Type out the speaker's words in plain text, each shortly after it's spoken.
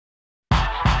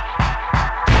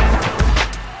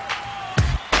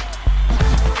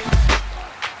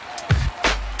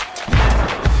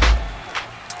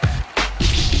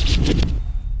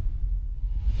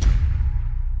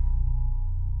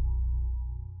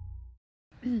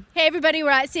Hey everybody, we're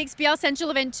at CXBL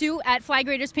Central Event 2 at Flag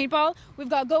Raiders Paintball. We've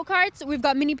got go-karts, we've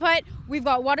got mini putt, we've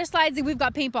got water slides, and we've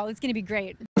got paintball. It's gonna be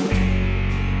great.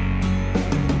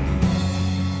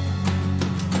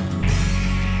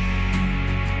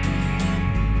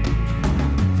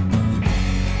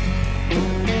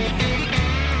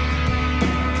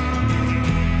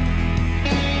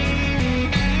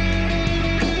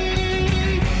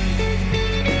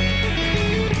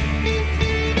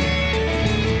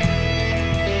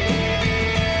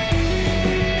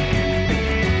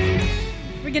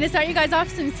 We're gonna start you guys off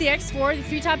some CX4. The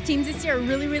 3 top teams this year are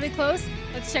really, really close.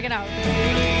 Let's check it out.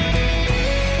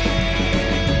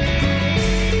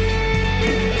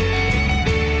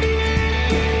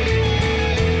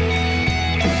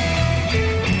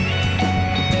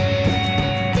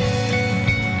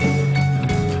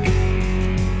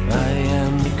 I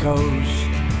am the coast,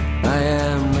 I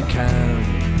am the calm,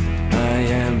 I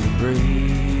am the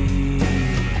breeze.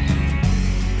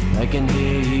 I can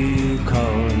hear you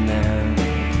calling now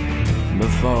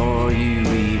before you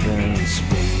even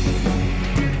speak,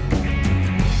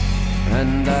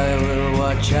 and I will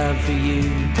watch out for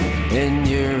you in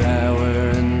your hour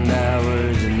and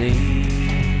hours of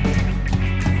need.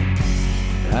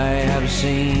 I have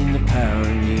seen the power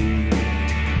in you,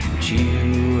 but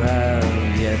you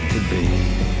have yet to be.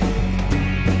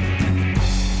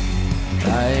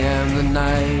 I am the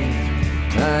night,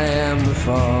 I am the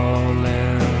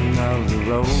falling of the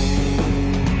road.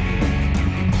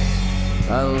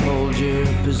 I'll hold your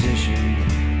position,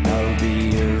 I'll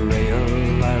be your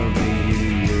rail, I'll be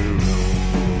your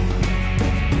road.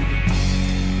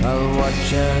 I'll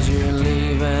watch as you're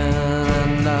leaving,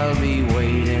 and I'll be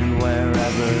waiting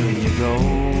wherever you go.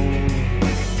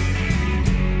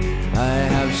 I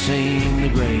have seen the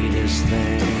greatest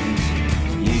things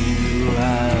you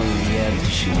have yet to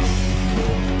show.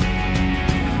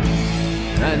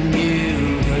 And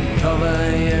you could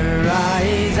cover your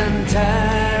eyes and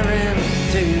tear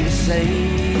into the sea,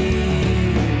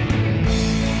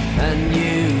 and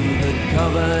you could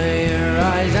cover your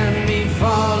eyes and be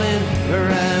falling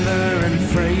forever and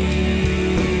free,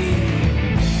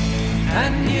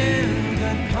 and you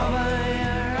could cover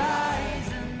your eyes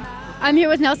and I'm here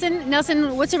with Nelson.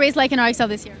 Nelson, what's the race like in RXL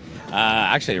this year?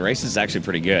 Actually, the race is actually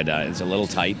pretty good. It's a little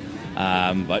tight,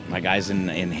 but my guys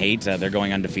in Haight, they're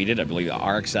going undefeated. I believe the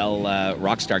RXL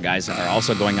Rockstar guys are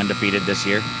also going undefeated this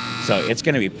year. So it's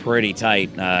going to be pretty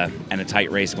tight and a tight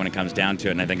race when it comes down to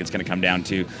it. And I think it's going to come down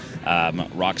to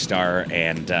Rockstar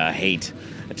and Haight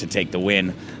to take the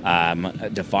win.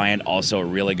 Defiant, also a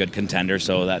really good contender.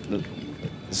 So that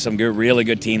some good, really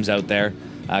good teams out there.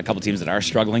 A couple teams that are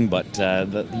struggling, but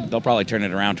they'll probably turn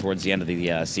it around towards the end of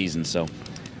the season. So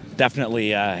definitely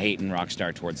Haight and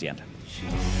Rockstar towards the end.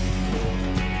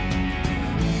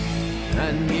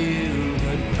 and you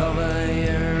could cover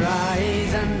your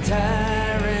eyes and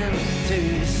tear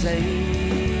into the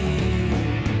sea,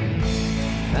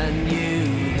 and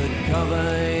you could cover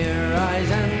your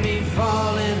eyes and be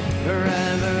falling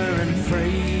forever and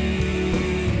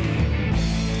free,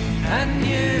 and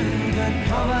you could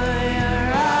cover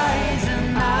your eyes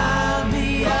and I'll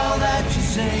be all that you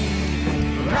say.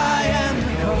 For I am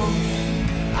the coast,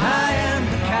 I am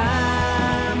the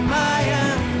calm, I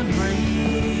am the breeze.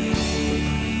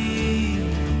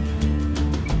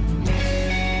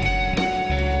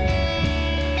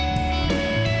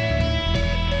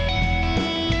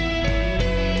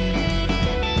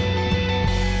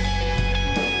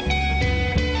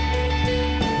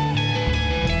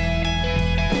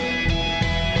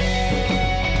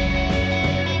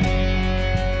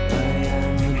 I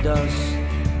am the dust,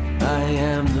 I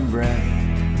am the breath,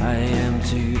 I am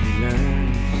to the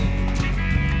earth.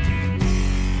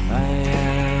 I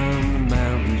am the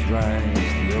mountains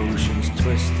rise, the oceans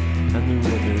twist, and the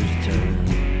rivers turn.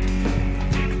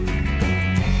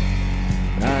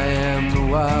 I am the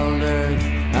wild earth,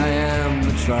 I am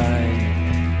the tribe,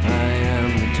 I am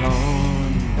the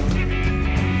torn.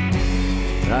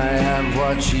 I have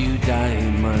watched you die,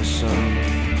 my son,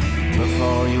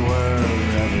 before you were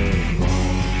ever born.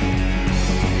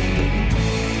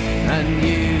 And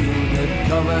you could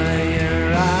cover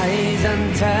your eyes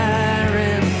and tear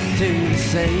into the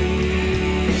sea,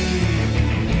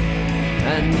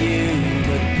 and you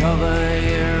could cover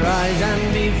your eyes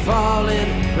and be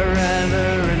falling forever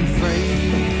and free,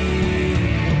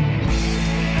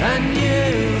 and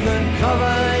you could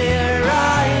cover your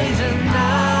eyes and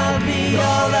I'll be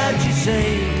all that you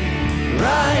say. For I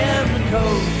am the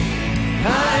coast, I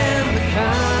am the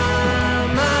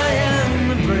calm, I am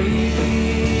the breeze.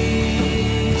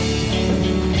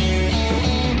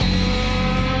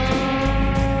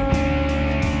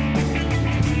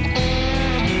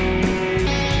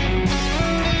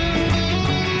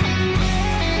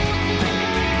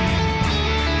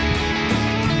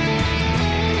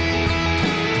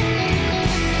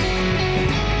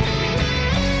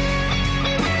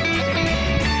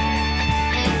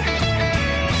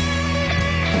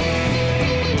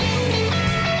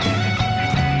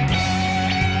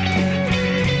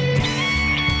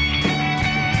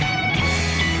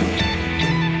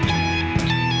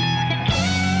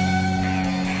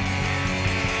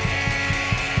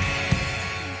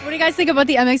 you guys think about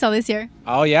the MXL this year?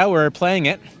 Oh yeah, we're playing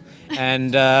it,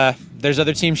 and there's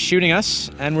other teams shooting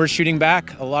us, and we're shooting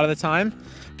back a lot of the time.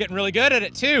 Getting really good at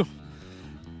it too.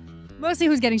 Mostly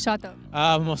who's getting shot though?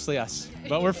 Mostly us,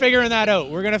 but we're figuring that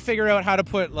out. We're gonna figure out how to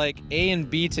put like A and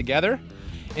B together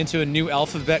into a new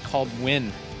alphabet called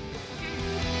WIN.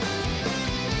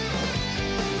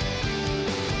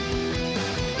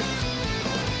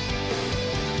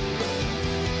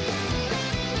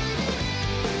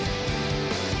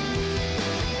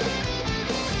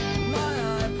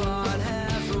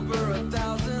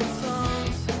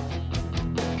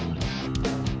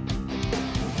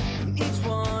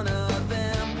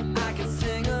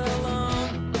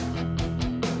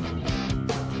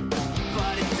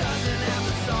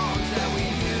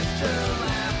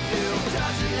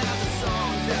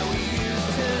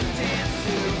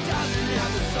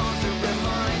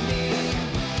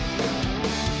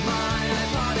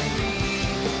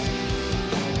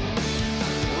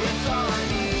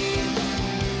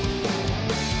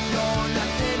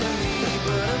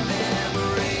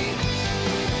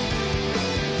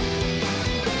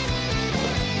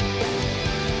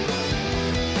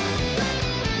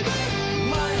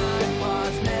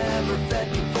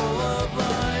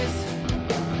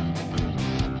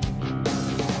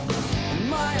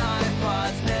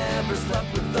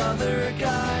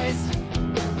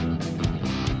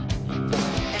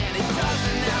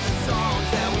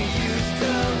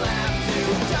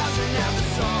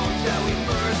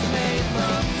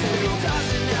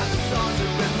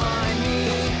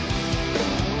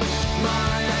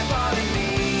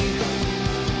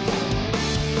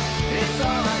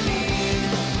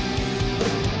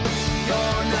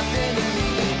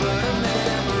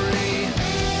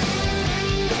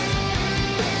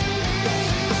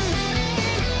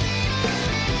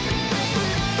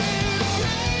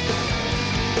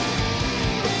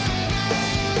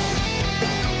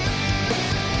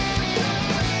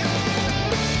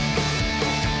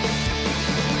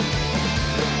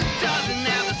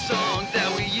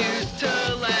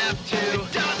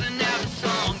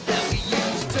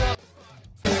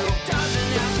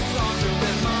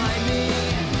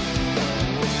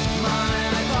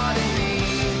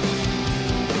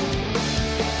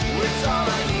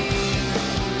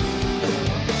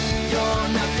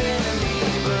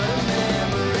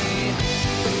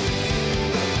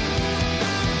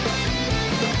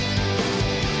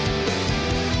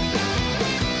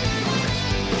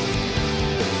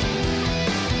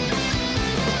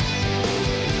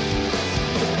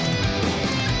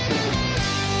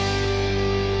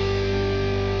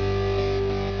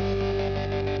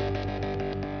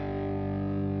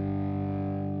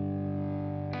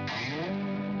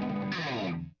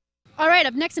 All right,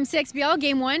 up next, some CXBL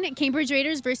Game 1, Cambridge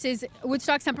Raiders versus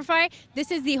Woodstock Semperfi.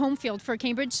 This is the home field for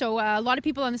Cambridge, so a lot of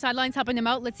people on the sidelines helping them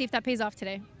out. Let's see if that pays off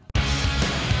today.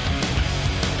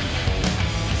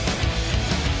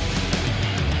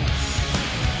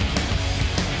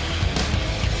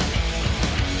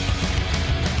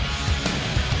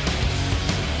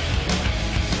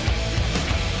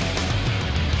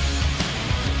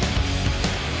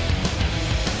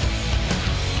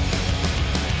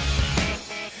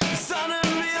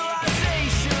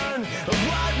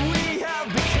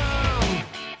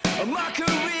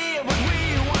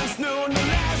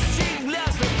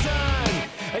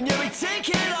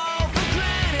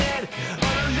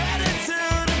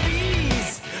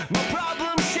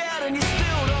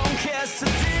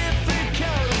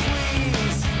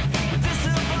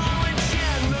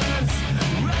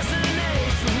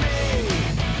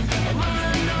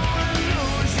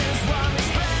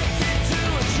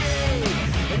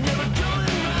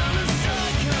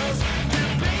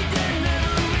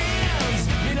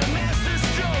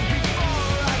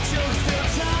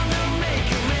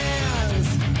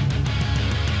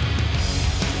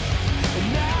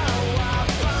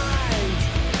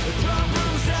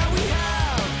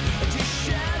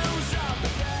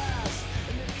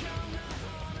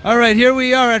 All right, here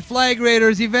we are at Flag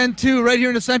Raiders Event 2, right here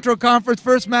in the Central Conference.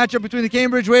 First matchup between the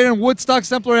Cambridge Raiders and Woodstock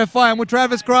Simpler FI. I'm with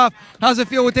Travis Croft. How's it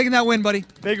feel with taking that win, buddy?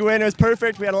 Big win. It was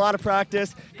perfect. We had a lot of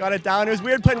practice. Got it down. It was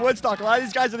weird playing Woodstock. A lot of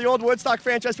these guys are the old Woodstock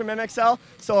franchise from MXL,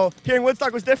 so hearing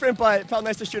Woodstock was different, but it felt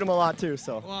nice to shoot them a lot too.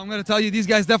 So. Well, I'm going to tell you, these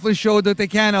guys definitely showed that they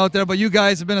can out there, but you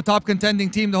guys have been a top contending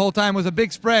team the whole time. It was a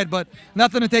big spread, but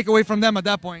nothing to take away from them at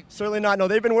that point. Certainly not. No,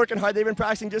 they've been working hard. They've been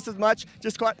practicing just as much,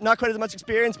 not quite as much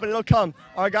experience, but it'll come.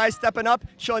 Our guys stepping up,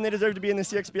 showing they deserve to be in the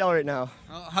CXBL right now.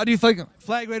 How do you think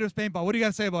Flag Raiders Paintball? What do you got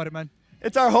to say about it, man?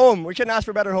 It's our home. We couldn't ask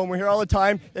for a better home. We're here all the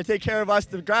time. They take care of us.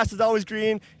 The grass is always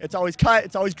green. It's always cut.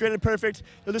 It's always graded perfect.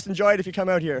 You'll just enjoy it if you come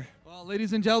out here. Well, Well,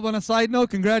 ladies and gentlemen, on a side note,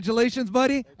 congratulations,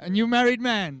 buddy, and you married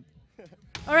man.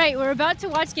 All right, we're about to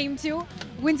watch game 2.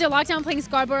 Windsor Lockdown playing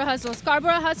Scarborough Hustle.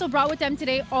 Scarborough Hustle brought with them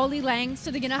today Ollie Lang,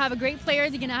 so they're going to have a great player,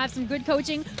 they're going to have some good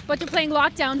coaching, but they're playing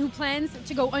Lockdown, who plans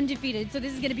to go undefeated. So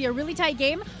this is going to be a really tight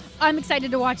game. I'm excited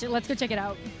to watch it. Let's go check it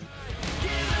out.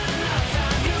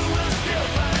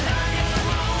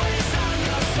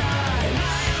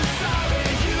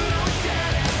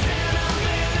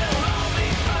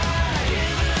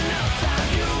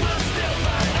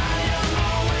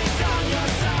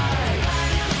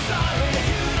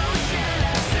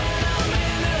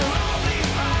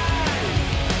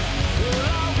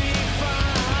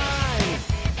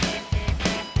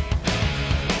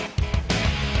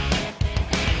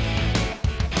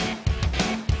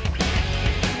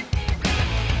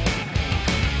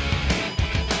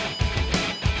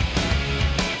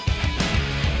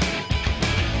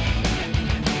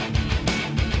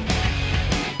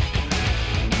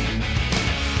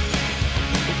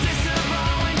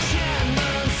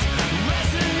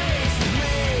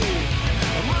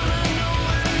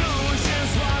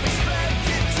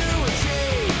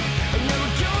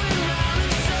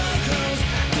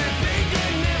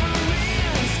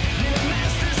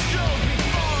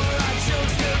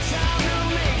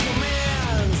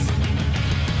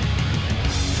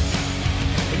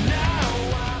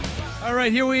 All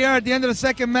right, here we are at the end of the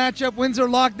second matchup. Windsor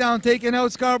Lockdown taking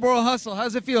out Scarborough Hustle.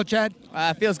 How's it feel, Chad?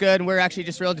 Feels good. We're actually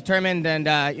just real determined, and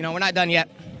we're not done yet.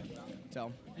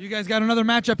 So You guys got another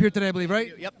matchup here today, I believe,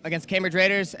 right? Yep, against Cambridge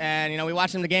Raiders, and we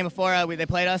watched them the game before. They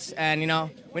played us, and we know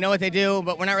what they do,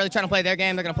 but we're not really trying to play their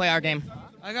game. They're going to play our game.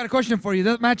 I got a question for you.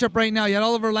 That matchup right now, you had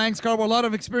Oliver Lang, Scarborough, a lot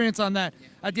of experience on that.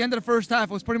 At the end of the first half,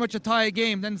 it was pretty much a tie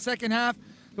game. Then the second half,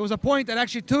 there was a point that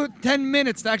actually took 10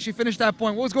 minutes to actually finish that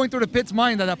point. What was going through the Pit's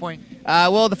mind at that point?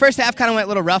 Well, the first half kind of went a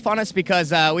little rough on us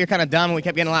because we were kind of dumb and we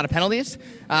kept getting a lot of penalties.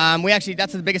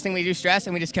 That's the biggest thing we do stress,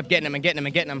 and we just kept getting them and getting them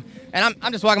and getting them. And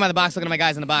I'm just walking by the box looking at my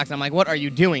guys in the box, and I'm like, what are you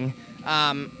doing?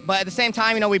 But at the same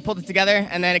time, we pulled it together,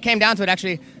 and then it came down to it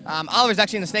actually. Oliver's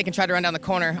actually in the snake and tried to run down the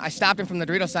corner. I stopped him from the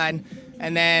Dorito side,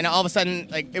 and then all of a sudden,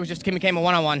 it became a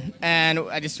one-on-one, and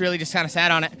I just kind of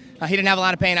sat on it. He didn't have a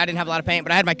lot of paint, I didn't have a lot of paint,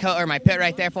 but I had my pit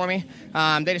right there for me.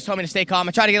 They just told me to stay calm.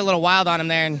 I tried to get a little wild on him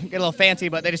there and get a little fancy,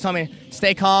 but they just told me to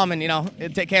stay calm and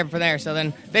take care of it from there. So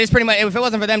then they just pretty much, if it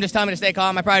wasn't for them just telling me to stay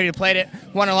calm, I probably would have played it.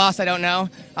 Won or lost, I don't know.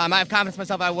 I have confidence in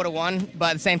myself I would have won,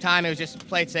 but at the same time, it was just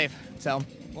played safe. So.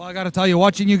 Well, I got to tell you,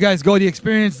 watching you guys go, the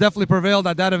experience definitely prevailed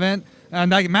at that event. And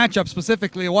that matchup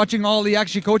specifically, watching Ollie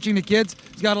actually coaching the kids,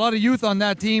 he's got a lot of youth on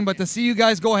that team, but to see you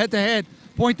guys go head-to-head,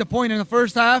 point-to-point in the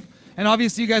first half, and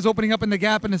obviously you guys opening up in the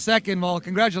gap in the second, well,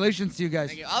 congratulations to you guys.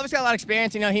 Thank you. Oliver's got a lot of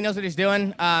experience. He knows what he's doing.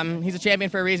 He's a champion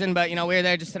for a reason, but, we were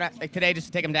there just today just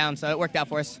to take him down, so it worked out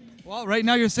for us. Well, right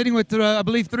now you're sitting with, I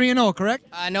believe, 3-0, correct?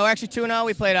 No, actually 2-0.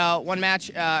 We played one match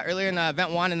earlier in the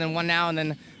event one, and then one now, and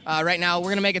then right now we're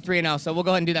going to make it 3-0, so we'll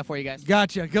go ahead and do that for you guys.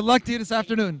 Gotcha. Good luck to you this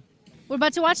afternoon. We're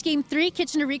about to watch Game 3,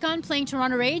 Kitchener Recon playing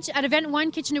Toronto Rage. At Event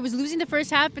 1, Kitchener was losing the first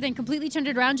half, but then completely turned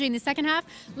it around during the second half.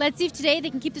 Let's see if today they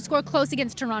can keep the score close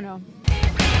against Toronto.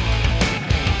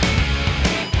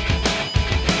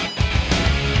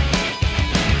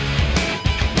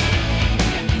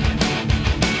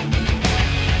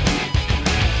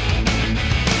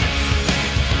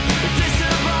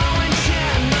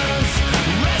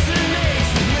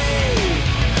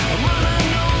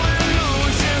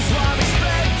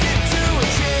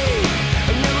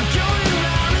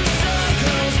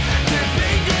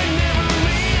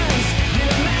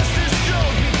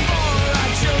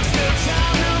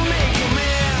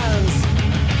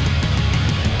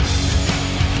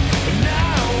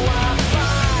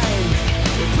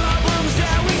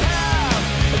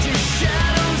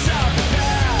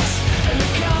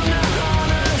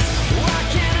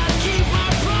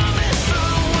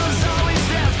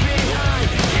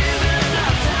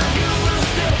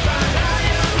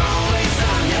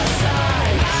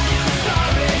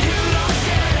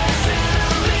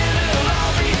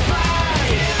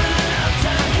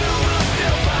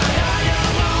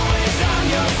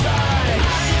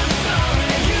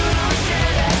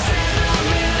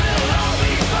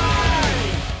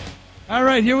 All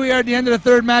right, here we are at the end of the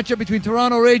third matchup between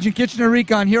Toronto Rage and Kitchener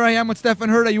Recon. Here I am with Stefan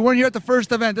Herta. You weren't here at the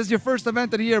first event. This is your first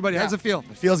event of the year, buddy. How's it feel?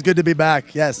 It feels good to be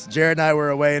back, yes. Jared and I were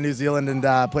away in New Zealand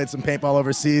and played some paintball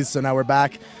overseas, so now we're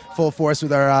back full force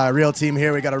with our real team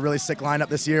here. We got a really sick lineup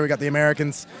this year. We got the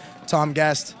Americans, Tom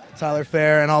Guest, Tyler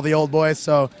Fair, and all the old boys,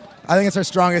 so I think it's our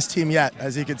strongest team yet,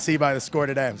 as you can see by the score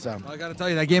today. So I got to tell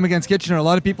you, that game against Kitchener, a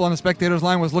lot of people on the spectators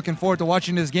line was looking forward to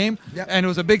watching this game, and it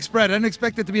was a big spread. I didn't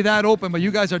expect it to be that open, but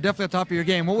you guys are definitely at the top of your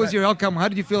game. What was your outcome? How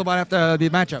did you feel about after the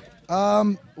matchup?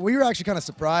 We were actually kind of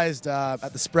surprised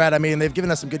at the spread. I mean, they've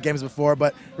given us some good games before,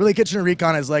 but really Kitchener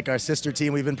Recon is like our sister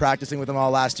team. We've been practicing with them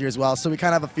all last year as well, so we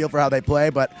kind of have a feel for how they play,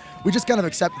 but we just kind of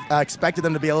expected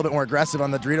them to be a little bit more aggressive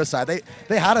on the Dorito side.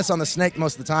 They had us on the snake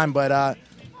most of the time, but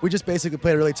we just basically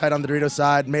played really tight on the Dorito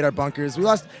side, made our bunkers. We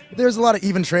lost. There's a lot of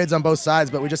even trades on both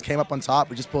sides, but we just came up on top.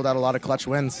 We just pulled out a lot of clutch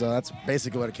wins, so that's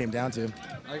basically what it came down to.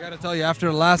 I got to tell you, after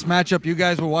the last matchup, you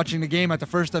guys were watching the game at the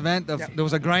first event. There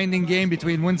was a grinding game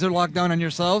between Windsor Lockdown and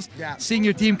yourselves. Yeah. Seeing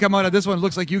your team come out of this one,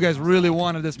 looks like you guys really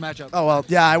wanted this matchup. Oh, well,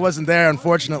 yeah, I wasn't there,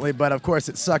 unfortunately, but of course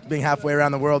it sucked being halfway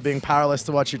around the world, being powerless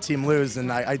to watch your team lose,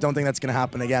 and I don't think that's going to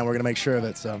happen again. We're going to make sure of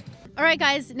it. So. All right,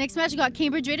 guys, next match we got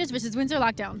Cambridge Raiders versus Windsor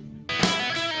Lockdown.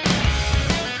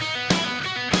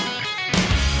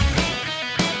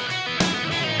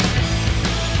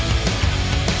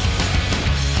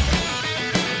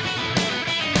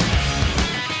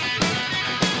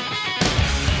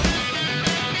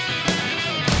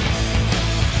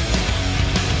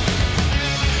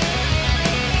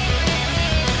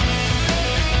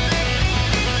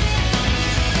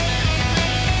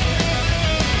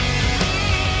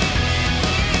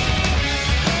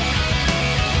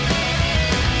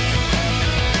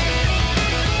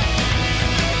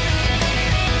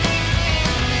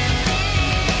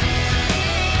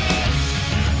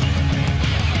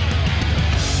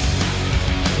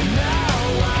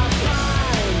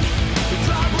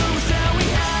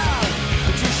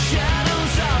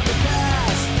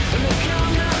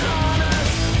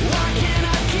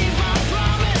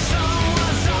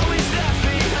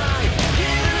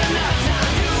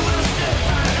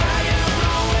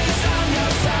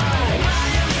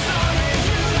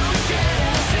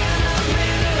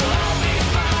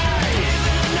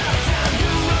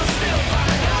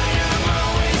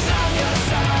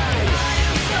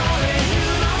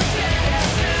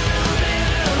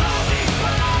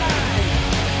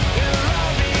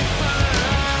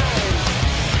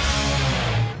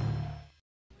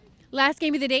 Last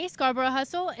game of the day, Scarborough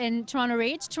Hustle and Toronto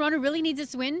Rage. Toronto really needs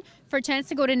this win for a chance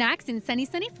to go to NACS in sunny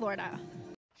Florida.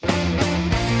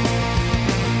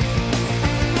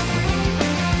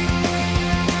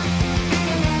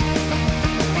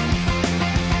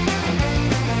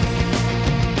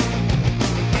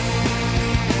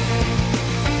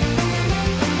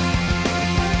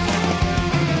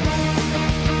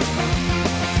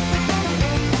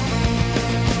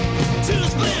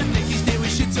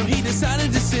 So he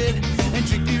decided to sit and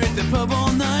drink beer at the pub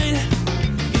all night.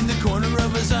 In the corner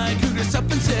of his eye, cooked us up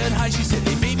and said hi. She said,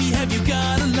 hey baby, have you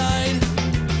got a light?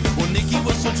 Well, Nikki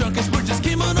was so drunk his word just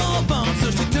came on all bound,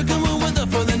 so she took him home with her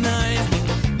for the night.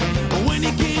 When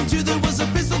he came to, there was a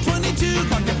pistol 22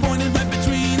 cocked and pointed right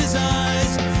between his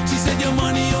eyes. She said, your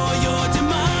money or your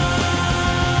demise.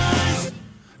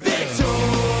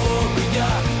 Victoria,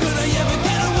 could I ever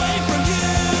get away from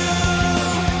you?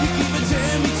 You keep it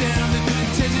tearing me down, the good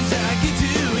intentions I get to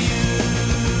you.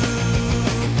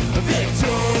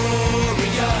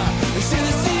 Victoria, they should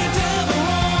have seen your devil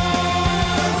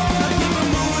horns. I keep on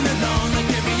moving along like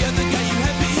every other guy you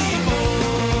had before.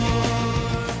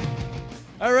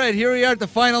 All right, here we are at the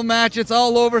final match. It's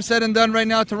all over, said and done right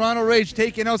now. Toronto Rage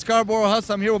taking out Scarborough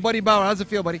Hustle. I'm here with Buddy Bauer. How's it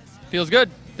feel, buddy? Feels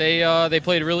good. They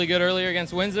played really good earlier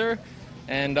against Windsor,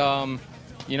 and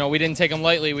you know, we didn't take them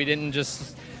lightly. We didn't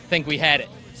just think we had it.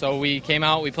 So we came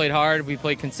out, we played hard, we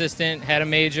played consistent, had a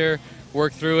major,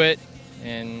 worked through it,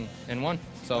 and won.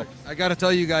 So I got to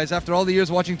tell you guys, after all the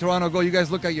years watching Toronto go, you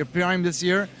guys look at your prime this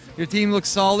year. Your team looks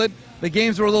solid. The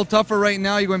games were a little tougher right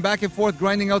now. You're going back and forth,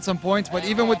 grinding out some points. But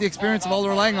even with the experience of all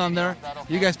relying on there,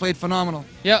 you guys played phenomenal.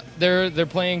 yeah, they're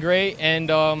playing great, and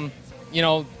you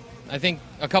know, I think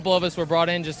a couple of us were brought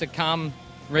in just to calm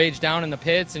Rage down in the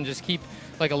pits and just keep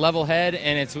like a level head.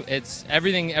 And it's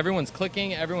everything. Everyone's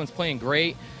clicking. Everyone's playing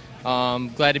great.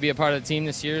 Glad to be a part of the team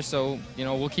this year. So you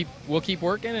know, we'll keep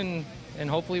working and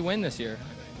hopefully win this year.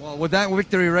 Well, with that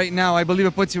victory right now, I believe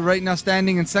it puts you right now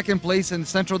standing in second place in the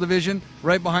Central Division,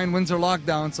 right behind Windsor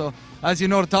Lockdown. So, as you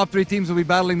know, the top three teams will be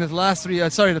battling the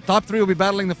the top three will be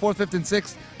battling the 4th, 5th, and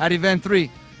 6th at Event 3.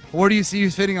 Where do you see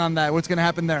you fitting on that? What's going to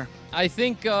happen there? I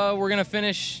think we're going to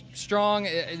finish strong.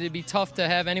 It'd be tough to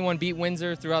have anyone beat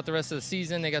Windsor throughout the rest of the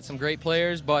season. They got some great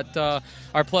players, but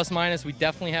our plus-minus we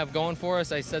definitely have going for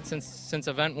us. I said since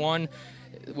Event 1,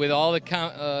 with all the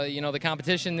the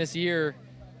competition this year,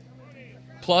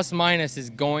 plus minus is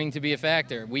going to be a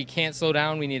factor. We can't slow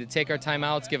down. We need to take our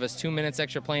timeouts, give us 2 minutes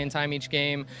extra playing time each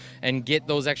game, and get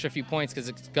those extra few points because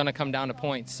it's going to come down to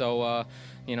points. So,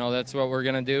 that's what we're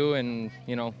going to do, and,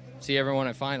 see everyone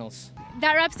at finals.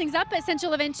 That wraps things up at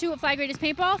Central Event 2 at Flag Raiders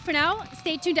Paintball. For now,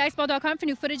 stay tuned to Xball.com for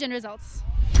new footage and results.